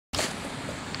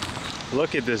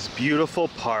Look at this beautiful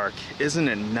park. Isn't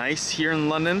it nice here in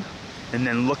London? And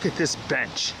then look at this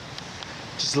bench.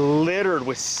 Just littered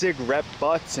with cigarette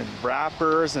butts and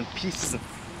wrappers and pieces of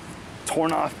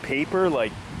torn off paper,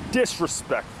 like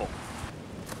disrespectful.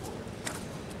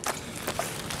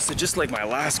 So just like my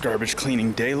last garbage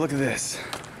cleaning day, look at this.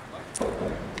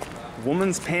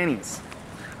 Woman's panties.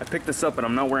 I picked this up, but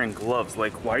I'm not wearing gloves.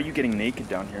 Like, why are you getting naked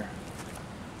down here?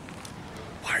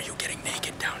 Why are you getting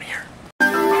naked down here?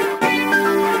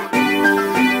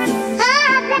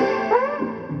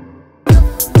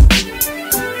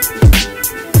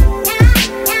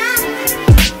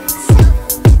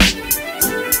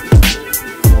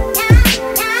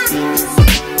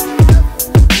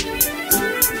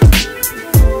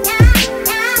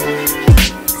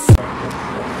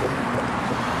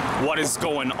 What is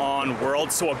going on,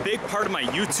 world? So a big part of my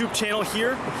YouTube channel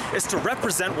here is to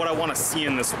represent what I want to see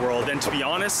in this world. And to be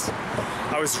honest,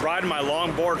 I was riding my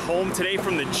longboard home today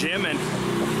from the gym and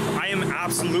I am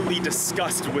absolutely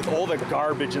disgusted with all the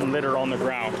garbage and litter on the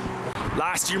ground.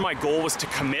 Last year my goal was to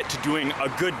commit to doing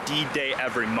a good deed day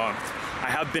every month. I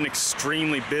have been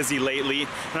extremely busy lately,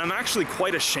 and I'm actually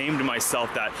quite ashamed of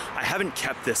myself that I haven't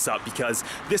kept this up, because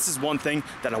this is one thing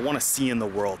that I want to see in the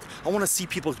world. I want to see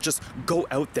people just go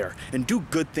out there and do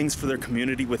good things for their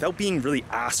community without being really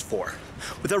asked for,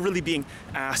 without really being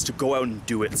asked to go out and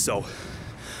do it. So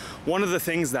one of the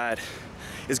things that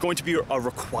is going to be a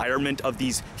requirement of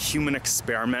these human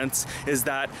experiments is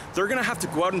that they're gonna have to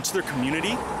go out into their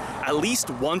community at least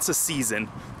once a season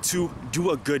to do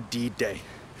a good deed day.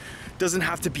 Doesn't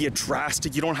have to be a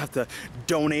drastic, you don't have to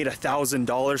donate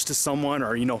 $1,000 to someone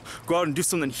or, you know, go out and do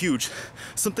something huge.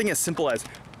 Something as simple as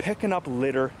picking up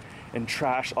litter and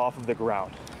trash off of the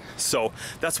ground. So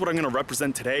that's what I'm gonna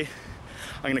represent today.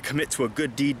 I'm gonna commit to a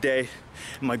good deed day.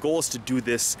 And my goal is to do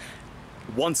this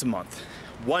once a month.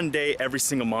 One day every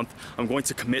single month, I'm going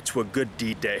to commit to a good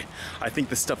deed day. I think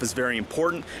this stuff is very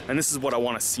important, and this is what I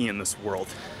want to see in this world.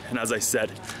 And as I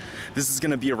said, this is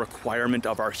going to be a requirement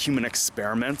of our human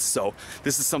experiments. So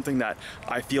this is something that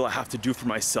I feel I have to do for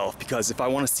myself, because if I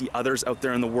want to see others out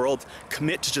there in the world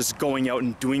commit to just going out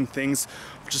and doing things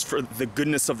just for the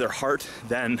goodness of their heart,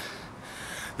 then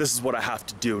this is what I have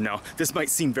to do. Now, this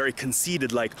might seem very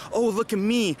conceited, like, oh, look at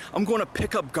me, I'm going to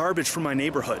pick up garbage from my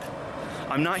neighborhood.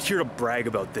 I'm not here to brag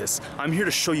about this. I'm here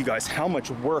to show you guys how much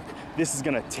work this is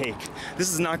gonna take.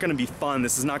 This is not gonna be fun.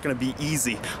 This is not gonna be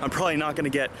easy. I'm probably not gonna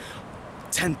get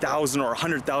 10,000 or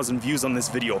 100,000 views on this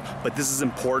video, but this is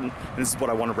important and this is what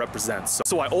I want to represent.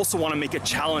 So I also want to make a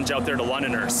challenge out there to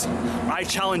Londoners. I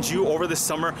challenge you over the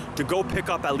summer to go pick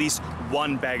up at least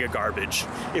one bag of garbage.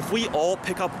 If we all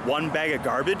pick up one bag of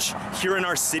garbage here in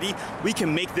our city, we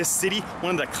can make this city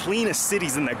one of the cleanest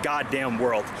cities in the goddamn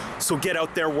world. So get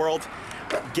out there, world.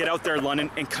 Get out there, London,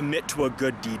 and commit to a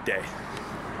good deed day.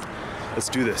 Let's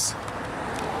do this.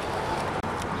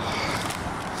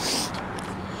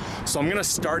 So I'm gonna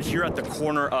start here at the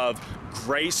corner of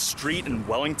Gray Street and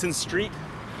Wellington Street.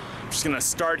 I'm just gonna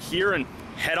start here and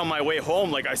head on my way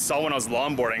home like I saw when I was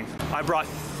longboarding. I brought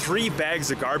 3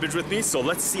 bags of garbage with me, so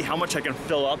let's see how much I can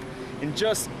fill up in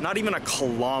just not even a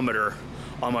kilometer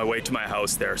on my way to my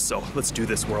house there. So let's do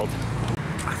this, world.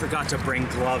 I forgot to bring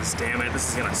gloves, damn it. This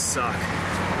is gonna suck.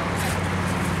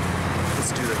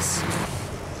 Let's do this.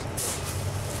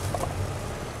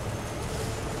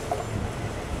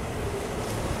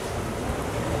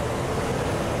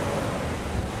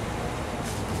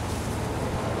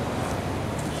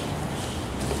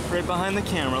 Right behind the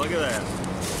camera, look at that.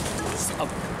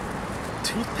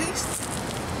 Toothpaste?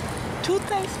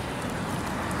 Toothpaste?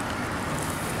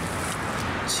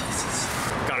 Jesus.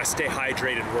 Gotta stay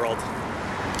hydrated, world.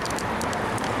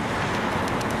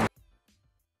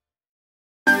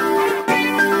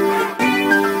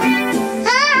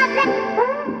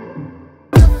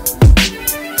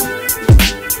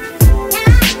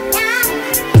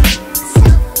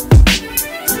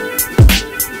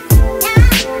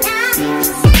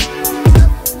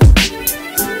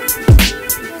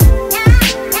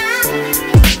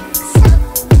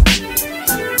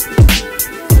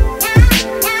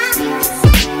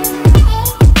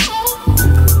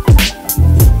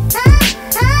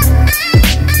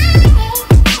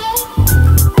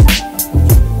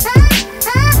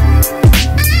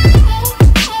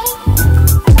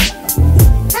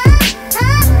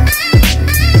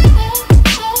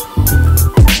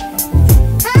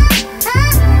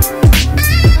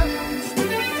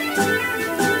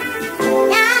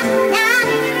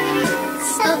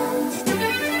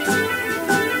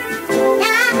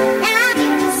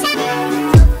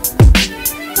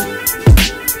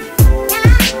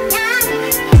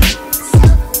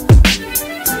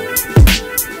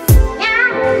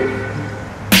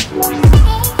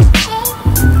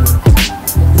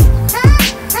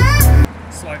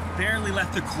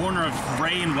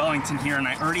 in here and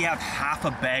I already have half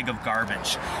a bag of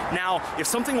garbage. Now, if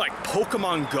something like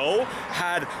Pokemon Go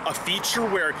had a feature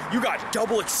where you got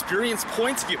double experience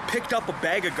points if you picked up a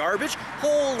bag of garbage,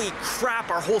 holy crap,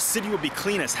 our whole city would be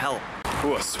clean as hell.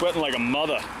 Ooh, I'm sweating like a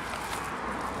mother.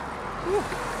 Whew.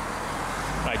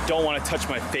 I don't want to touch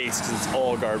my face because it's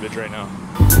all garbage right now.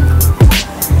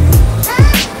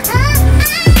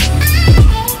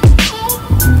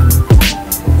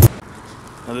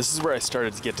 Now this is where I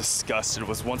started to get disgusted,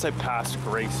 was once I passed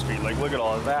Gray Street. Like, look at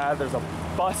all of that. There's a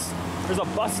bus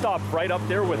stop right up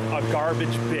there with a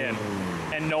garbage bin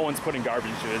and no one's putting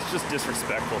garbage to it. It's just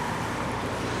disrespectful.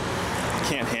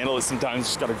 Can't handle it sometimes, you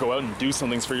just gotta go out and do some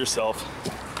things for yourself.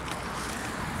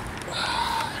 There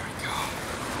we go.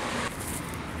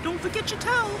 Don't forget your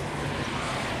towel.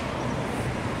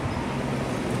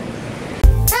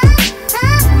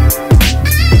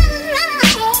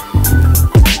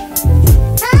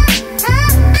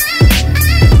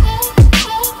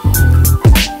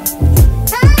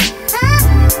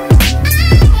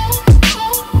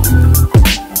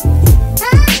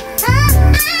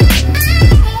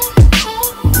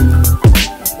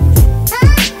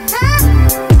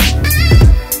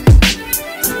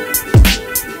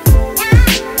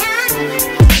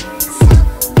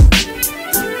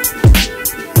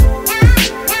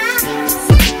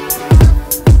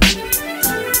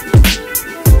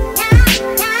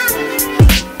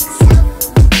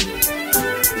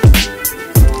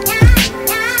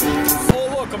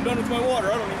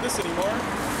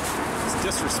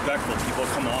 Disrespectful, people,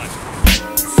 come on.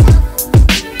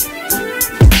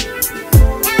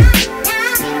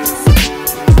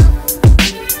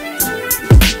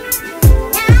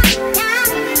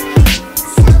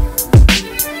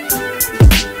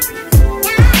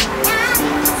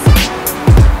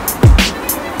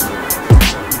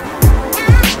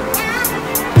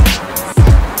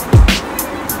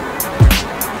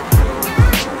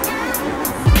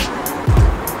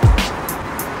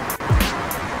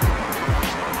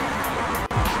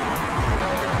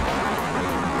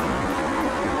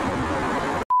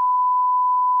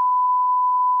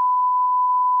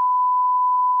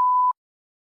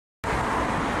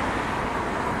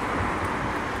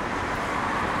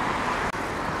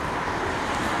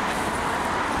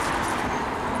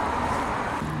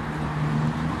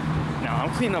 I'm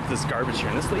cleaning up this garbage here,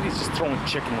 and this lady's just throwing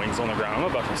chicken wings on the ground.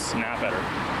 I'm about to snap at her.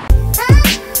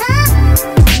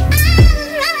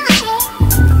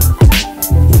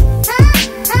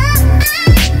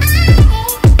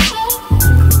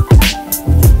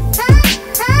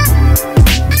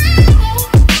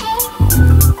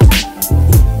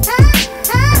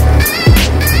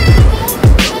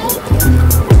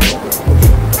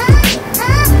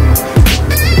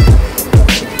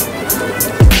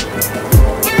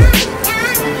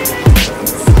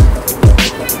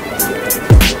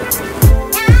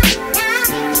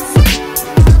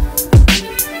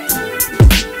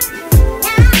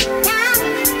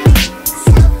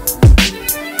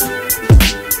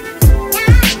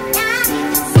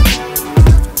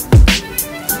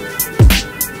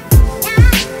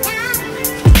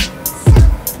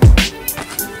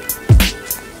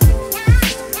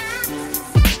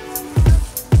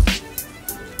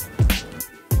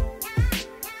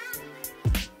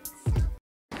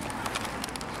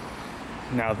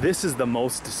 Now this is the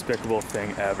most despicable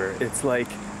thing ever. It's like,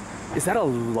 is that a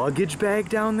luggage bag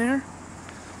down there?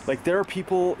 Like, there are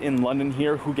people in London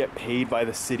here who get paid by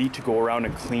the city to go around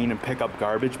and clean and pick up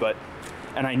garbage,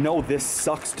 and I know this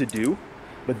sucks to do,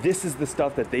 but this is the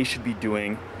stuff that they should be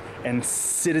doing, and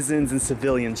citizens and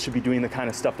civilians should be doing the kind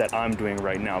of stuff that I'm doing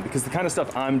right now, because the kind of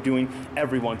stuff I'm doing,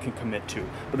 everyone can commit to.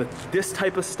 But this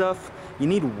type of stuff, you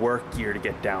need work gear to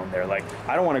get down there. Like,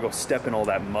 I don't want to go step in all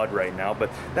that mud right now, but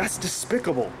that's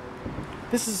despicable.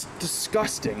 This is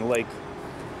disgusting. Like,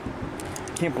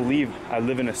 I can't believe I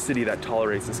live in a city that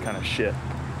tolerates this kind of shit.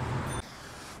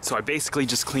 So I basically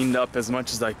just cleaned up as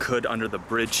much as I could under the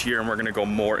bridge here, and we're gonna go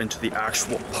more into the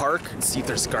actual park and see if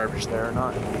there's garbage there or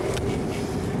not.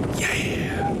 Yeah,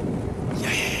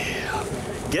 yeah.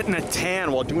 Getting a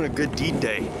tan while doing a good deed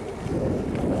day.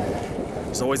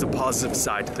 There's always a positive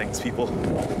side to things, people.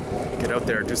 Get out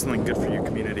there, do something good for your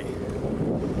community.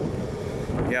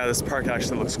 Yeah, this park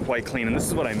actually looks quite clean, and this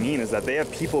is what I mean, is that they have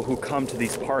people who come to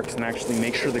these parks and actually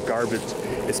make sure the garbage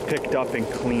is picked up and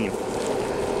clean.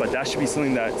 But that should be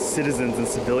something that citizens and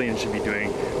civilians should be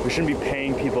doing. We shouldn't be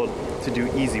paying people to do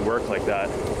easy work like that.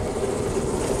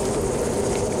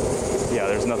 Yeah,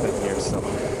 there's nothing here, so.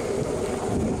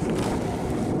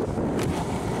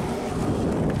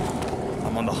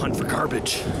 I'm on the hunt for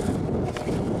garbage.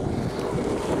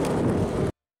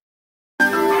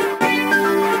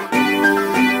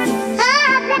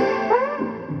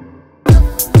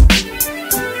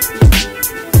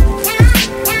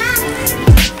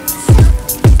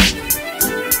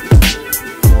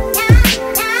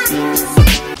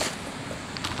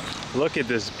 Look at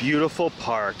this beautiful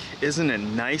park. Isn't it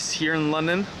nice here in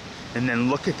London? And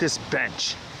then look at this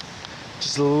bench.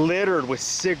 Just littered with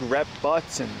cigarette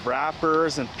butts and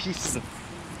wrappers and pieces of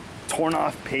torn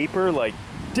off paper, like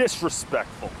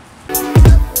disrespectful.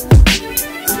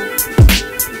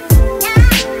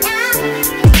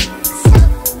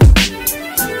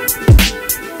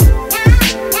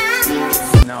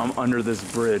 Now I'm under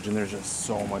this bridge and there's just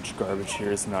so much garbage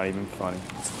here, it's not even funny.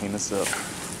 Let's clean this up.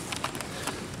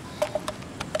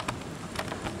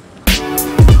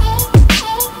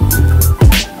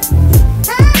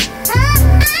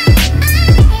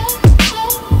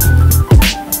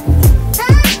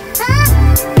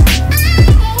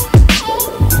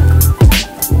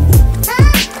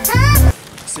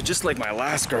 So just like my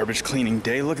last garbage cleaning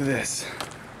day, look at this.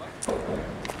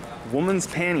 Woman's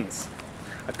panties.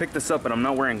 I picked this up and I'm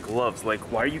not wearing gloves. Like,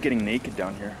 why are you getting naked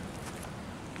down here?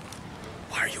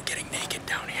 Why are you getting naked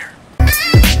down here?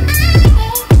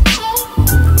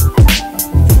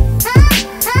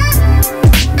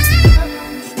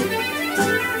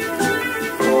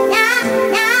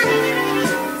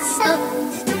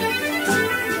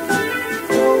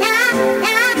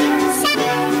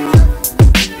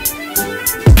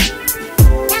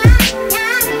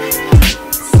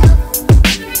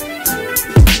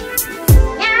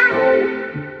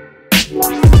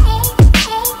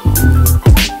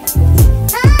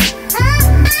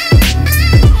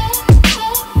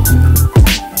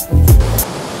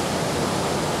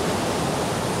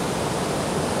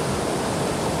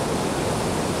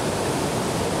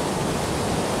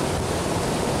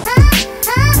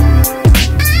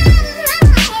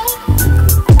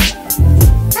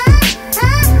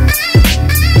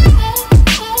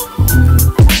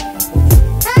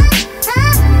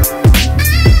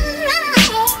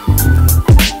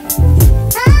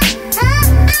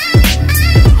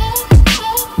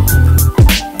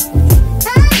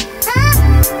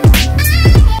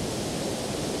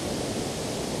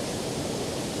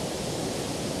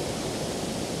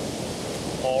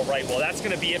 Alright, well that's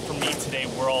going to be it for me today,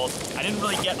 world. I didn't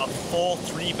really get a full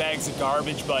 3 bags of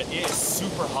garbage, but it is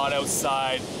super hot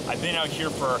outside. I've been out here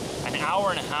for an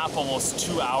hour and a half, almost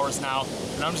 2 hours now,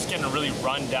 and I'm just getting really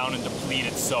run down and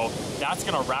depleted, so that's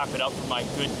going to wrap it up for my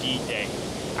good deed day.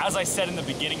 As I said in the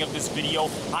beginning of this video,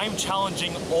 I'm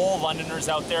challenging all Londoners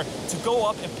out there to go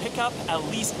up and pick up at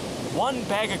least 1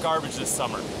 bag of garbage this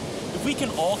summer. If we can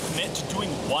all commit to doing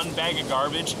 1 bag of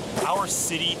garbage, our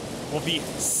city will be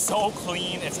so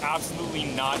clean, it's absolutely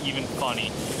not even funny.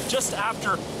 Just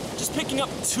picking up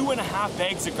 2.5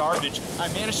 bags of garbage, I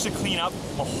managed to clean up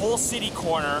a whole city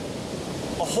corner,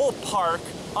 a whole park,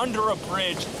 under a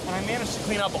bridge, and I managed to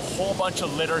clean up a whole bunch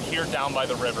of litter here down by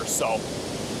the river. So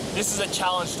this is a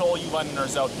challenge to all you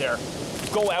Londoners out there.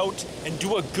 Go out and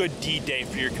do a good deed day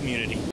for your community.